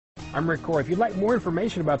I'm Rick Corey. If you'd like more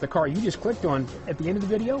information about the car you just clicked on at the end of the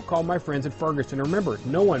video, call my friends at Ferguson. And remember,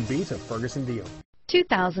 no one beats a Ferguson deal.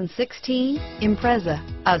 2016 Impreza.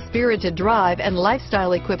 A spirited drive and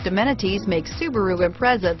lifestyle-equipped amenities make Subaru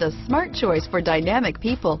Impreza the smart choice for dynamic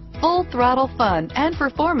people. Full throttle fun and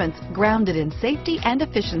performance grounded in safety and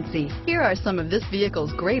efficiency. Here are some of this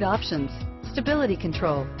vehicle's great options: stability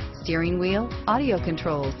control, steering wheel audio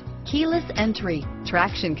controls, keyless entry,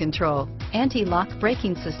 traction control, anti-lock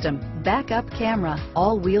braking system, backup camera,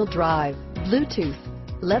 all-wheel drive, Bluetooth,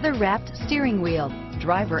 leather-wrapped steering wheel,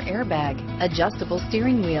 driver airbag, adjustable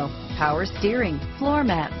steering wheel, power steering, floor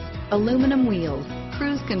mats, aluminum wheels,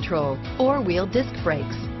 cruise control, four-wheel disc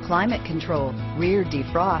brakes, climate control, rear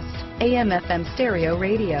defrost, AM/FM stereo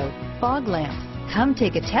radio, fog lamps. Come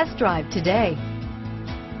take a test drive today.